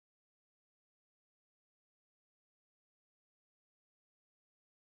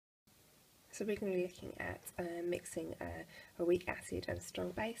So we're going to be looking at mixing a weak acid and a strong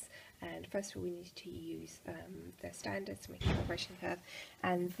base, and first of all we need to use the standards to make a progression curve,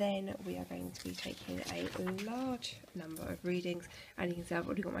 and then we are going to be taking a large number of readings, and you can see I've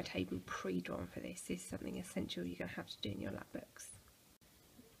already got my table pre-drawn for this. This is something essential you're going to have to do in your lab books.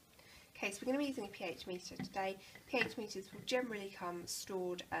 Okay, so we're going to be using a pH meter today. pH meters will generally come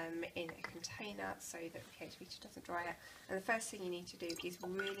stored in a container so that the pH meter doesn't dry out. And the first thing you need to do is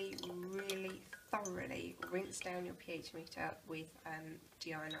really thoroughly rinse down your pH meter with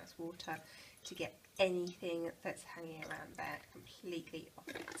deionized water to get anything that's hanging around there completely off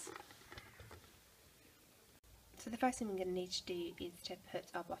it. So the first thing we're going to need to do is to put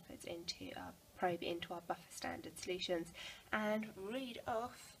our buffers into our probe into our buffer standard solutions and read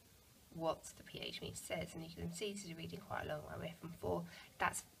off what the pH meter says, and you can see this is reading quite a long way from 4.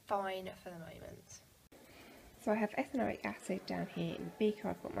 That's fine for the moment. So I have ethanoic acid down here in the beaker,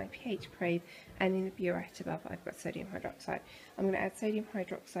 I've got my pH probe, and in the burette above I've got sodium hydroxide. I'm going to add sodium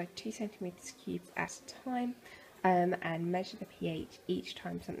hydroxide 2 centimeters cubed at a time and measure the pH each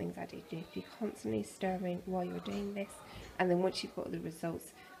time something's added. You need to be constantly stirring while you're doing this, and then once you've got the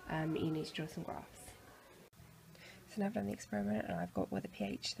results you need to draw some graphs. So now I've done the experiment and I've got what the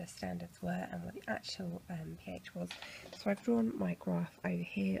pH, the standards were, and what the actual pH was. So I've drawn my graph over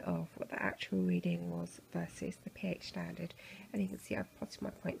here of what the actual reading was versus the pH standard, and you can see I've plotted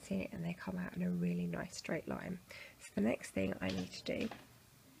my points here and they come out in a really nice straight line. So the next thing I need to do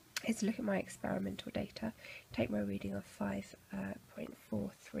is look at my experimental data, take my reading of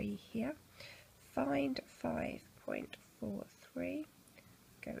 5.43 here, find 5.43,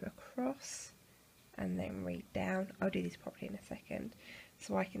 go across, and then read down. I'll do this properly in a second,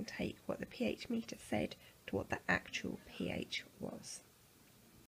 so I can take what the pH meter said to what the actual pH was.